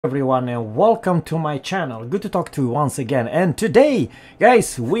Everyone, and welcome to my channel. Good to talk to you once again. And today,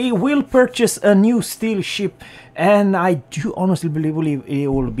 guys, we will purchase a new steel ship, and I do honestly believe it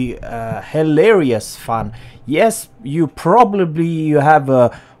will be hilarious fun. Yes, you have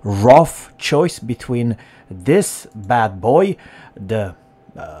a rough choice between this bad boy, the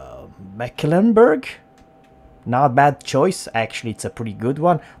Mecklenburg. Not a bad choice, actually it's a pretty good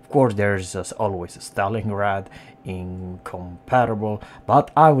one. Of course there's always a Stalingrad incompatible, but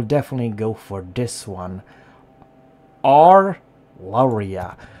I will definitely go for this one, our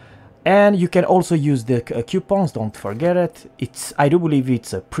Lauria. And you can also use the coupons, don't forget it. I do believe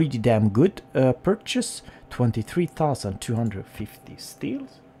it's a pretty damn good purchase. 23,250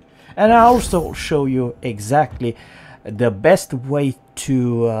 steels. And I also show you exactly the best way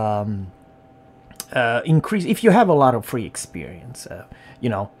to increase if you have a lot of free experience.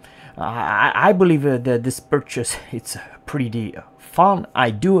 I believe that this purchase it's pretty fun.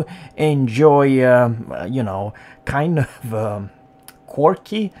 I do enjoy kind of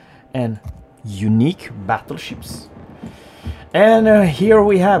quirky and unique battleships. And here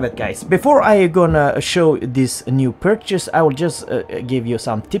we have it, guys. Before I gonna show this new purchase, I will just give you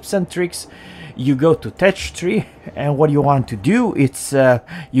some tips and tricks. You go to Tech Tree, and what you want to do, it's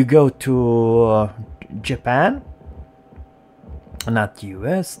you go to Japan, not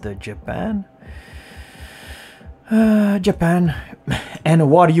US, the Japan, Japan. And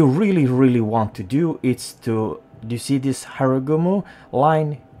what you really want to do is do you see this Haragumo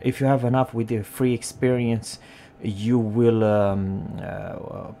line? If you have enough with the free experience, you will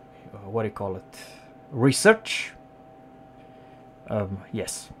what do you call it, research.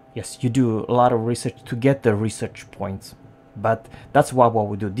 Yes, you do a lot of research to get the research points, but that's what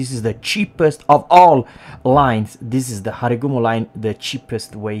we do. This is the cheapest of all lines. This is the Haragumo line, the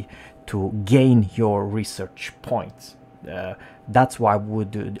cheapest way to gain your research points. That's what I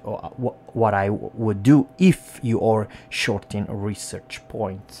would do, what I would do if you are short in research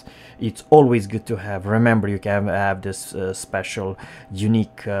points. It's always good to have. Remember, you can have this special,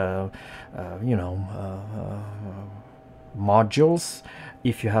 unique, modules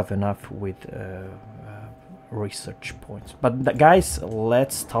if you have enough with research points. But guys,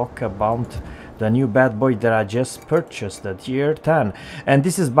 let's talk about the new bad boy that I just purchased, the tier 10, and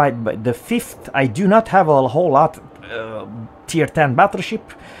this is by the 5th. I do not have a whole lot tier 10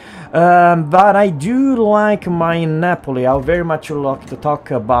 battleship, but I do like my Napoli. I very much like to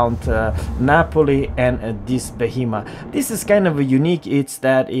talk about Napoli and this behemoth. This is kind of unique. It's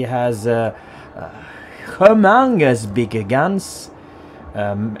that it has humongous big guns.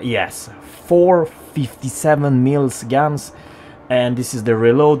 Yes, 457 mils guns, and this is the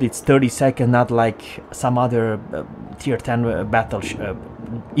reload. It's 30 seconds, not like some other tier 10 battleship,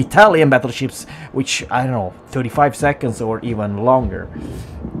 Italian battleships, which I don't know, 35 seconds or even longer.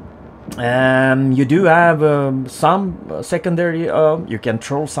 You do have some secondary, you can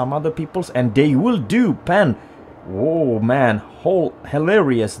troll some other people's, and they will do pen. Oh man, whole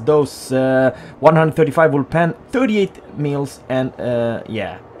hilarious. Those 135 will pen 38 mils, and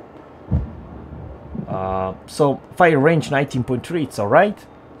yeah. So fire range 19.3, it's alright.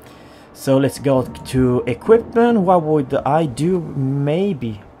 So let's go to equipment. What would I do?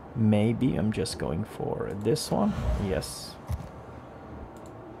 Maybe I'm just going for this one. Yes.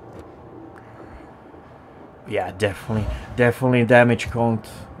 Yeah, definitely damage count.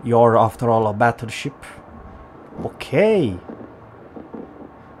 You're after all a battleship. Okay.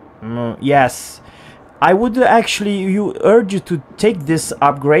 Yes, I would actually urge you to take this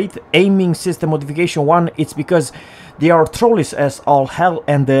upgrade, aiming system modification 1. It's because they are trolleys as all hell,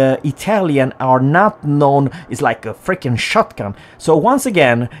 and the Italian are not known. It's like a freaking shotgun. So once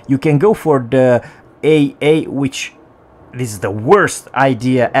again, you can go for the AA, which this is the worst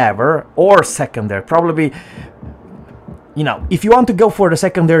idea ever, or secondary. Probably, if you want to go for the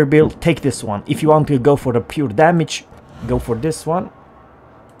secondary build, take this one. If you want to go for the pure damage, go for this one.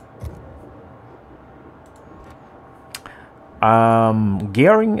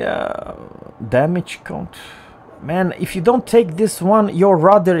 Gearing damage count. Man, if you don't take this one, your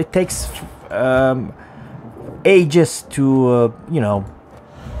rudder, it takes ages to,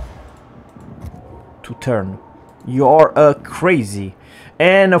 to turn. You are crazy.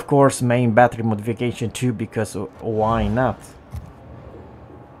 And of course main battery modification too, because why not?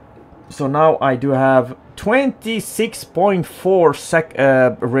 So now I do have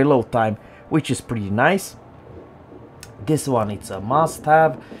 26.4 reload time, which is pretty nice. This one, it's a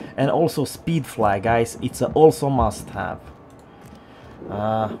must-have, and also speed fly, guys. It's also must-have.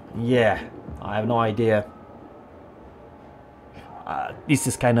 Yeah, I have no idea. This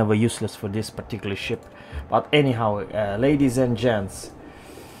is kind of useless for this particular ship, but anyhow, ladies and gents,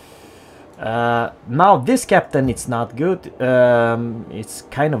 Now this captain, it's not good. It's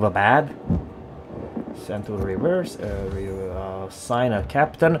kind of a bad. Send to reverse. Sign a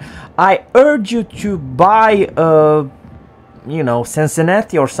captain. I urge you to buy, you know,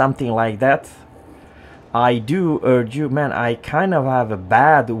 Cincinnati or something like that. I do urge you, man. I kind of have a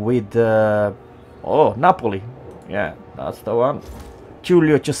bad with. Oh, Napoli. Yeah, that's the one.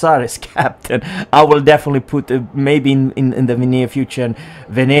 Giulio Cesare's captain. I will definitely put maybe in the near future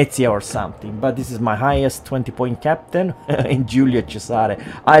Venezia or something. But this is my highest 20-point captain in Giulio Cesare.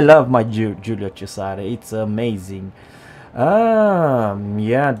 I love my Giulio Cesare. It's amazing.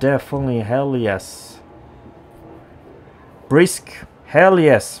 Yeah, definitely. Hell yes. Brisk. Hell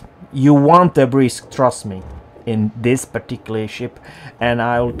yes. You want a brisk, trust me, in this particular ship. And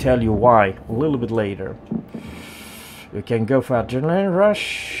I'll tell you why a little bit later. You can go for adrenaline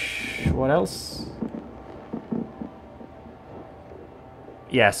rush. What else?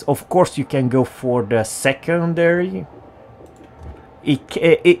 Yes, of course you can go for the secondary.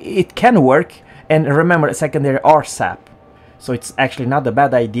 It can work. And remember, secondary are sap. So it's actually not a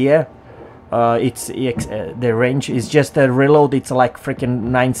bad idea. The range is just a reload. It's like freaking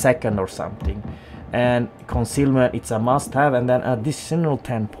 9 seconds or something. And concealment, it's a must-have. And then additional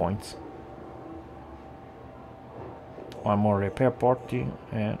 10 points. One more repair party,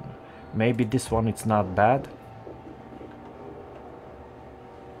 and maybe this one it's not bad.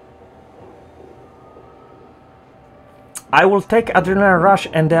 I will take Adrenaline Rush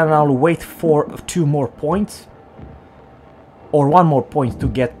and then I'll wait for 2 more points. Or 1 more point to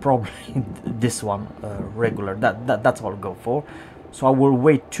get probably this one regular. That's what I'll go for. So I will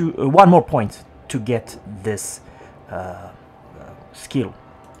wait 1 more point to get this skill.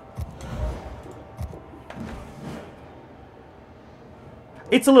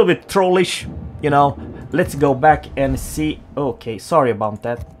 It's a little bit trollish, you know. Let's go back and see. Okay, sorry about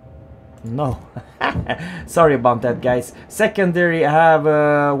that. No. Sorry about that, guys. Secondary, I have,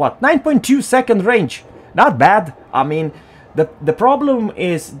 what? 9.2 second range. Not bad. I mean, the problem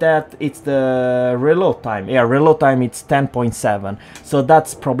is that it's the reload time. Yeah, reload time, it's 10.7. So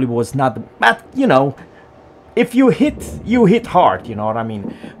that's probably was not... But, you know, if you hit hard, you know what I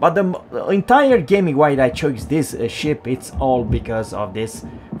mean. But the entire gaming why I chose this ship, it's all because of this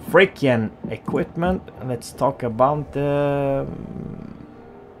freaking equipment. Let's talk about the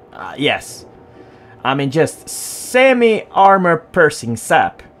yes, I mean just semi-armor piercing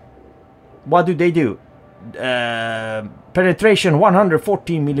sap. What do? Penetration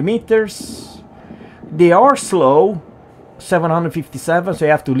 114 millimeters. They are slow, 757, so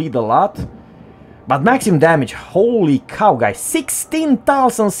you have to lead a lot. But maximum damage, holy cow, guys,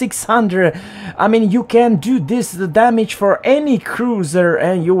 16,600. I mean, you can do this the damage for any cruiser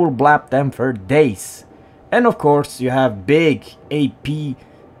and you will blap them for days. And of course, you have big AP,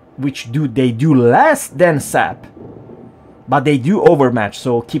 which they do less than SAP. But they do overmatch,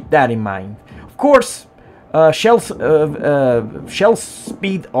 so keep that in mind. Of course, shell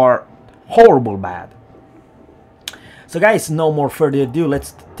speed are horrible bad. So guys, no more further ado,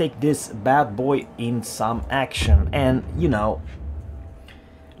 let's take this bad boy in some action. And, you know,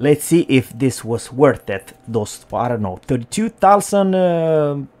 let's see if this was worth it. Those, I don't know,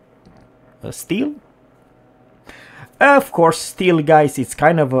 32,000 steel? Of course, steel, guys, it's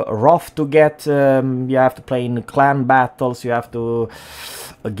kind of rough to get. You have to play in clan battles, you have to...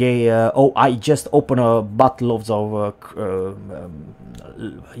 oh, I just opened a bottle of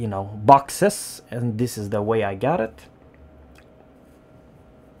you know, boxes. And this is the way I got it.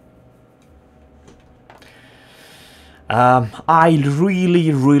 I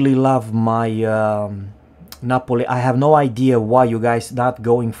really love my Napoli. I have no idea why you guys not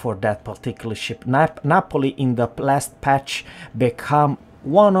going for that particular ship. Napoli in the last patch become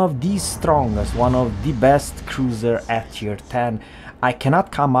one of the strongest, one of the best cruiser at tier 10. I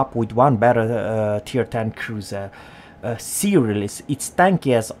cannot come up with one better tier 10 cruiser. Seriously, it's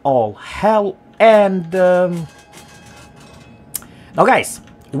tanky as all hell. And now guys,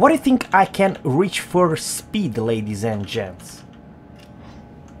 what do you think I can reach for speed, ladies and gents?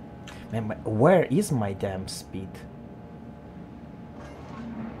 Man, where is my damn speed?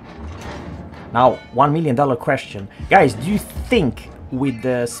 Now, $1 million question. Guys, do you think with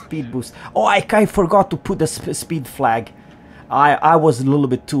the speed boost... Oh, I kind of forgot to put the speed flag. I was a little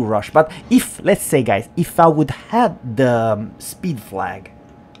bit too rushed. But if, let's say, guys, if I would have the speed flag,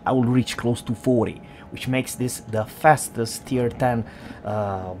 I will reach close to 40. Which makes this the fastest tier 10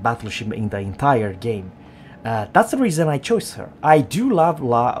 battleship in the entire game. That's the reason I chose her. I do love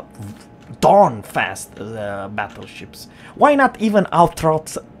darn fast battleships. Why not even outrun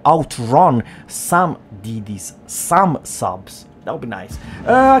some DDs, some subs? That would be nice.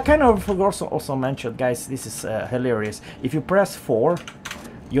 I kind of forgot also mentioned, guys, this is hilarious. If you press 4,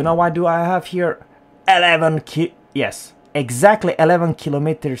 you know what do I have here? 11 yes, exactly 11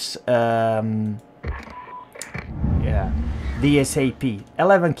 kilometers. Yeah, DSAP.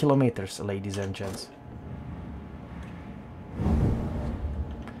 11 kilometers, ladies and gents.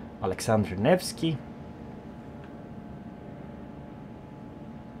 Alexander Nevsky.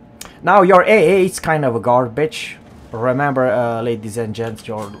 Now your AA is kind of a garbage. Remember, ladies and gents,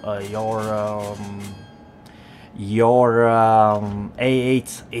 your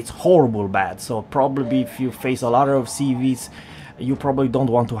A8, it's horrible bad. So probably if you face a lot of CVs, you probably don't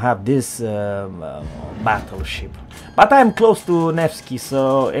want to have this battleship. But I'm close to Nevsky,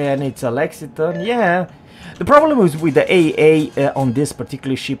 so, and it's a Lexington, yeah. The problem is with the AA on this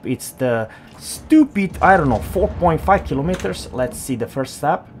particular ship, it's the stupid, I don't know, 4.5 kilometers. Let's see the first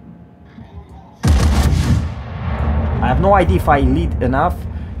step. I have no idea if I lead enough.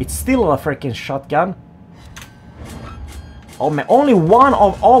 It's still a freaking shotgun. Oh man, only one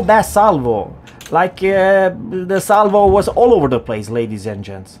of all that salvo. Like the salvo was all over the place, ladies and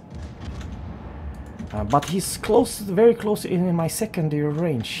gents. But he's close, very close in my secondary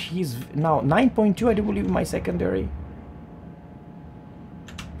range. He's now 9.2, I do believe, in my secondary.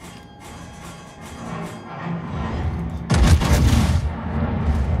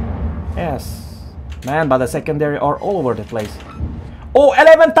 Yes. Man, but the secondary are all over the place. Oh,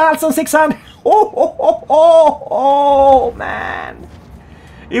 11,600! Oh, man!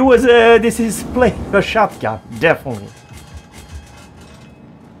 It was, this is playing a shotgun, definitely.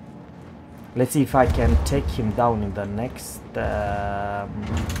 Let's see if I can take him down in the next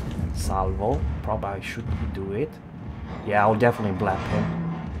salvo. Probably I should do it. Yeah, I'll definitely blap him.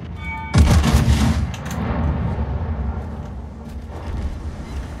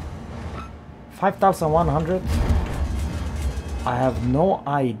 5,100. I have no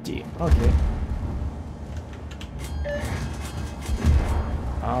idea. Okay.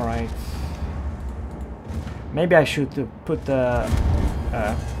 All right. Maybe I should put the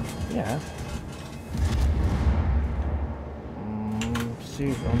yeah. See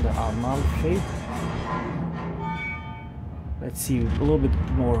on the Amalfi. Let's see a little bit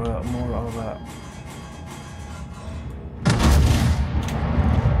more of a.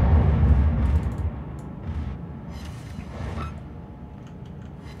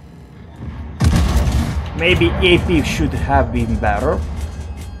 Maybe AP should have been better.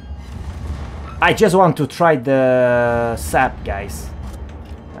 I just want to try the SAP, guys.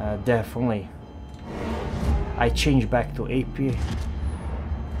 Definitely. I change back to AP.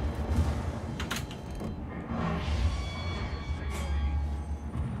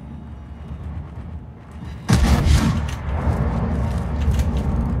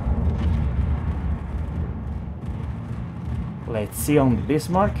 Let's see on the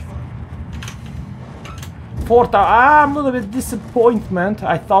Bismarck. I'm a little bit disappointment.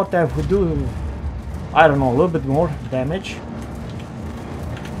 I thought I would do, I don't know, a little bit more damage.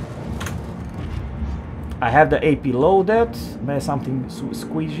 I have the AP loaded by something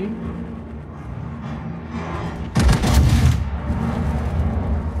squeezy.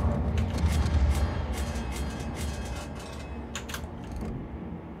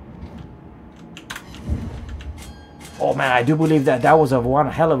 Oh man, I do believe that that was a one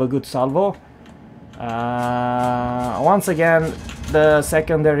hell of a good salvo. Once again, the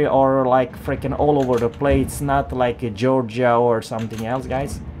secondary are like freaking all over the place, not like a Georgia or something else,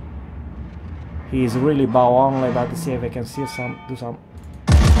 guys. He's really bow on. Like, about to see if I can see some, do some.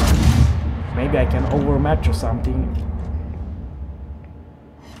 Maybe I can overmatch or something.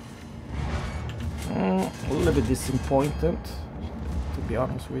 A little bit disappointed, to be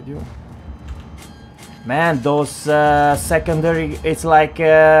honest with you. Man, those secondary, it's like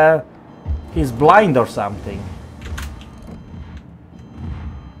he's blind or something.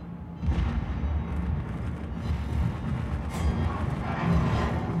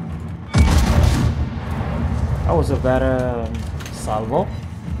 That was a better salvo.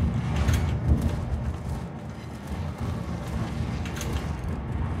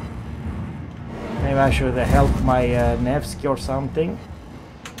 Maybe I should help my Nevsky or something.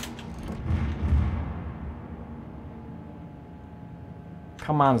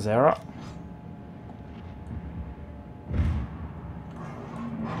 Come on, Zerra.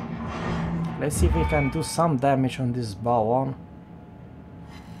 Let's see if we can do some damage on this ballon.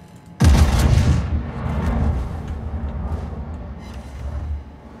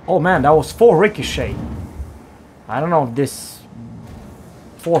 Oh man, that was 4 ricochet. I don't know if this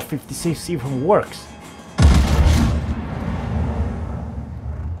 456 even works.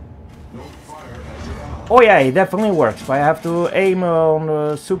 Oh yeah, it definitely works, but I have to aim on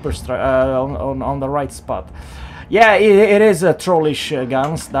on the right spot. Yeah, it is a trollish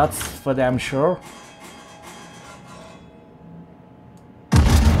guns, that's for damn sure.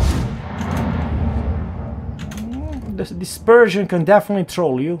 The dispersion can definitely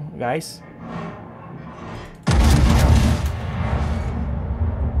troll you, guys.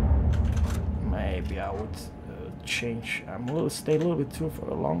 Maybe I would change. Stay a little bit too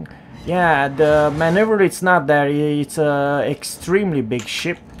long. Yeah, the maneuver it's not there. It's a extremely big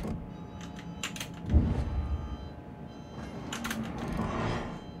ship.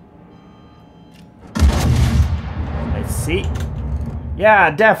 Let's see.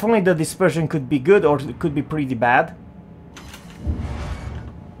 Yeah, definitely the dispersion could be good or it could be pretty bad.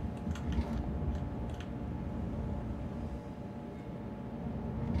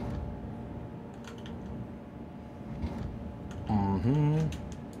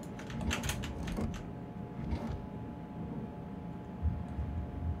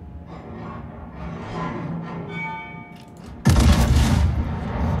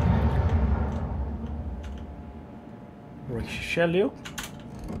 Ruggiero.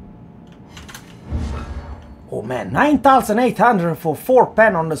 Oh man, 9,800 for 4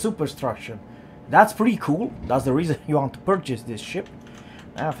 pen on the superstructure. That's pretty cool. That's the reason you want to purchase this ship.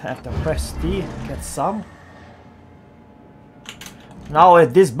 I have to press T, get some. Now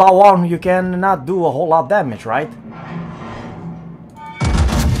with this bow on you cannot do a whole lot of damage, right?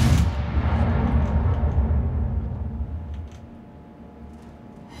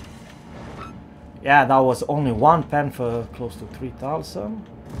 Yeah, that was only 1 pen for close to 3,000.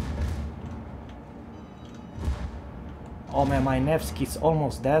 Oh man, my Nevsky's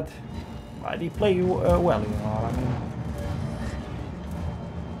almost dead. But he played well, you know what I mean.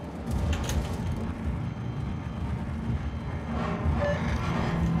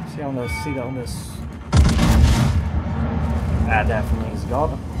 See on this. That definitely is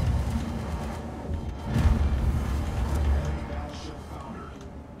gone.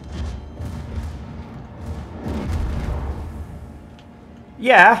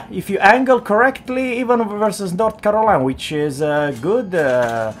 Yeah, if you angle correctly, even versus North Carolina, which is a good,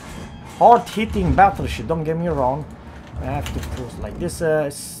 hard-hitting battleship, don't get me wrong. I have to cruise like this.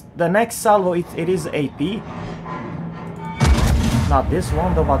 The next salvo, it is AP. Not this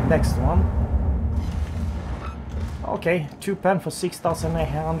one, though, but next one. Okay, 2 pen for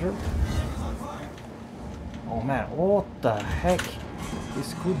 6,800. Oh man, what the heck?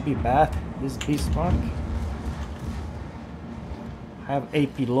 This could be bad, this Bismarck. Have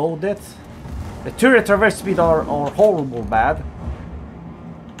AP loaded. The turret traverse speed are horrible bad.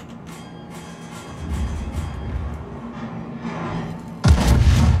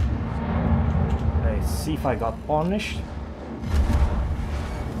 Let's see if I got punished.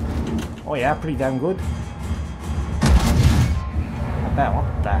 Oh yeah, pretty damn good. I bet,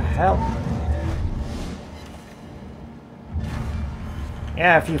 what the hell?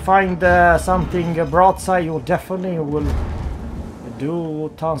 Yeah, if you find something broadside, you definitely will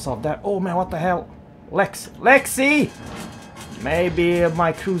do tons of that. Oh man, what the hell? Lexi! Maybe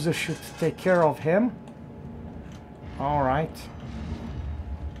my cruiser should take care of him. Alright.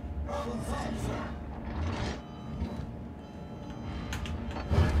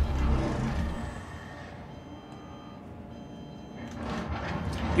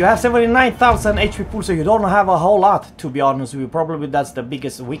 You have 79,000 HP pool, so you don't have a whole lot, to be honest with you. Probably that's the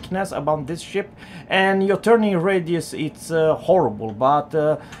biggest weakness about this ship. And your turning radius, it's horrible. But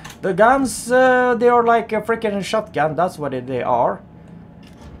the guns, they are like a freaking shotgun. That's what they are.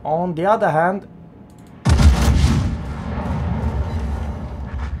 On the other hand,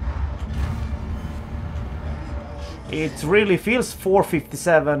 it really feels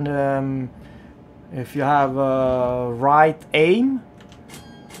 457 if you have right aim.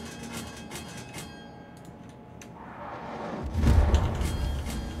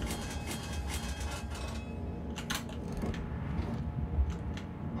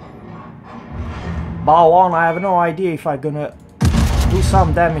 Bow on, I have no idea if I'm gonna do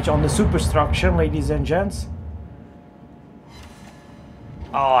some damage on the superstructure, ladies and gents.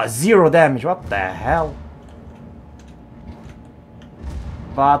 Oh, 0 damage, what the hell?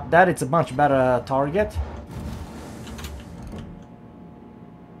 But that is a much better target.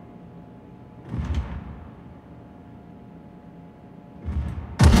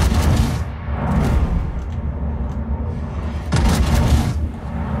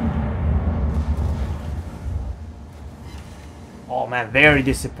 Oh man, very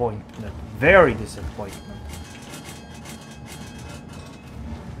disappointed. Very disappointment.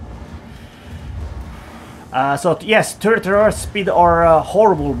 So yes, turret speed are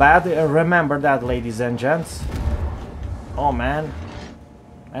horrible bad. Remember that, ladies and gents. Oh man,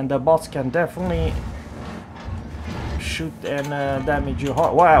 and the bots can definitely shoot and damage you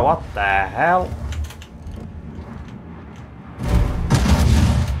hard. Wow, what the hell?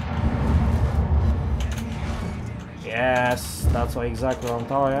 Yes, that's what exactly what I'm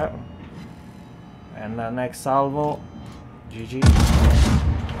talking about. And the next salvo, GG.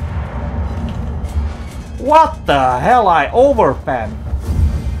 What the hell? I overpan.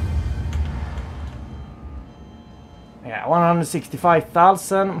 Yeah,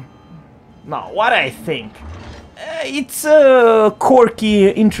 165,000. No, what I think. It's a quirky,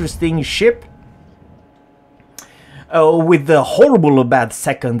 interesting ship. With the horrible bad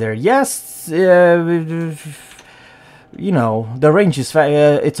secondary. Yes, you know, the range is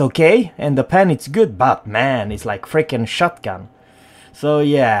it's okay, and the pen it's good, but man, it's like freaking shotgun. So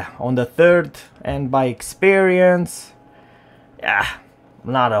yeah, on the third, and by experience, yeah,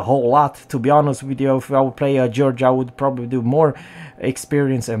 not a whole lot, to be honest with you. If I would play Georgia, I would probably do more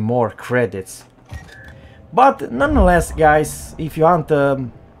experience and more credits. But nonetheless, guys, if you want a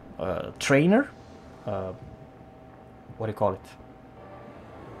trainer, what do you call it?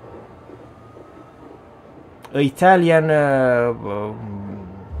 Italian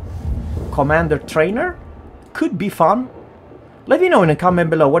commander trainer, could be fun. Let me know in the comment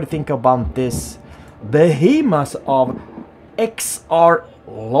below what you think about this behemoth of XR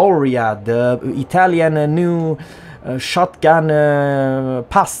Lauria, the Italian new shotgun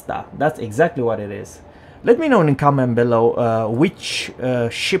pasta. That's exactly what it is. Let me know in the comment below which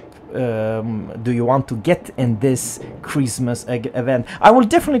ship do you want to get in this Christmas event. I will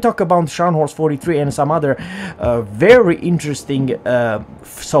definitely talk about Scharnhorst 43 and some other very interesting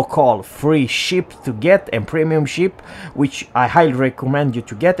so-called free ship to get and premium ship, which I highly recommend you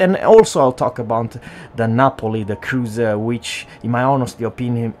to get. And also I'll talk about the Napoli, the cruiser, which in my honest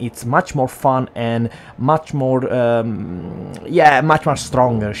opinion it's much more fun and much more yeah, much more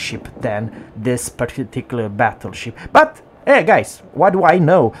stronger ship than this particular battleship. But hey guys, what do I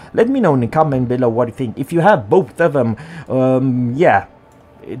know? Let me know in the comment below what you think. If you have both of them, yeah,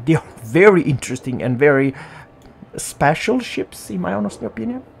 they are very interesting and very special ships in my honest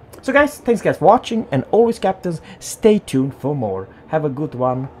opinion. So guys, thanks guys for watching, and always captains, stay tuned for more. Have a good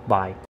one, bye.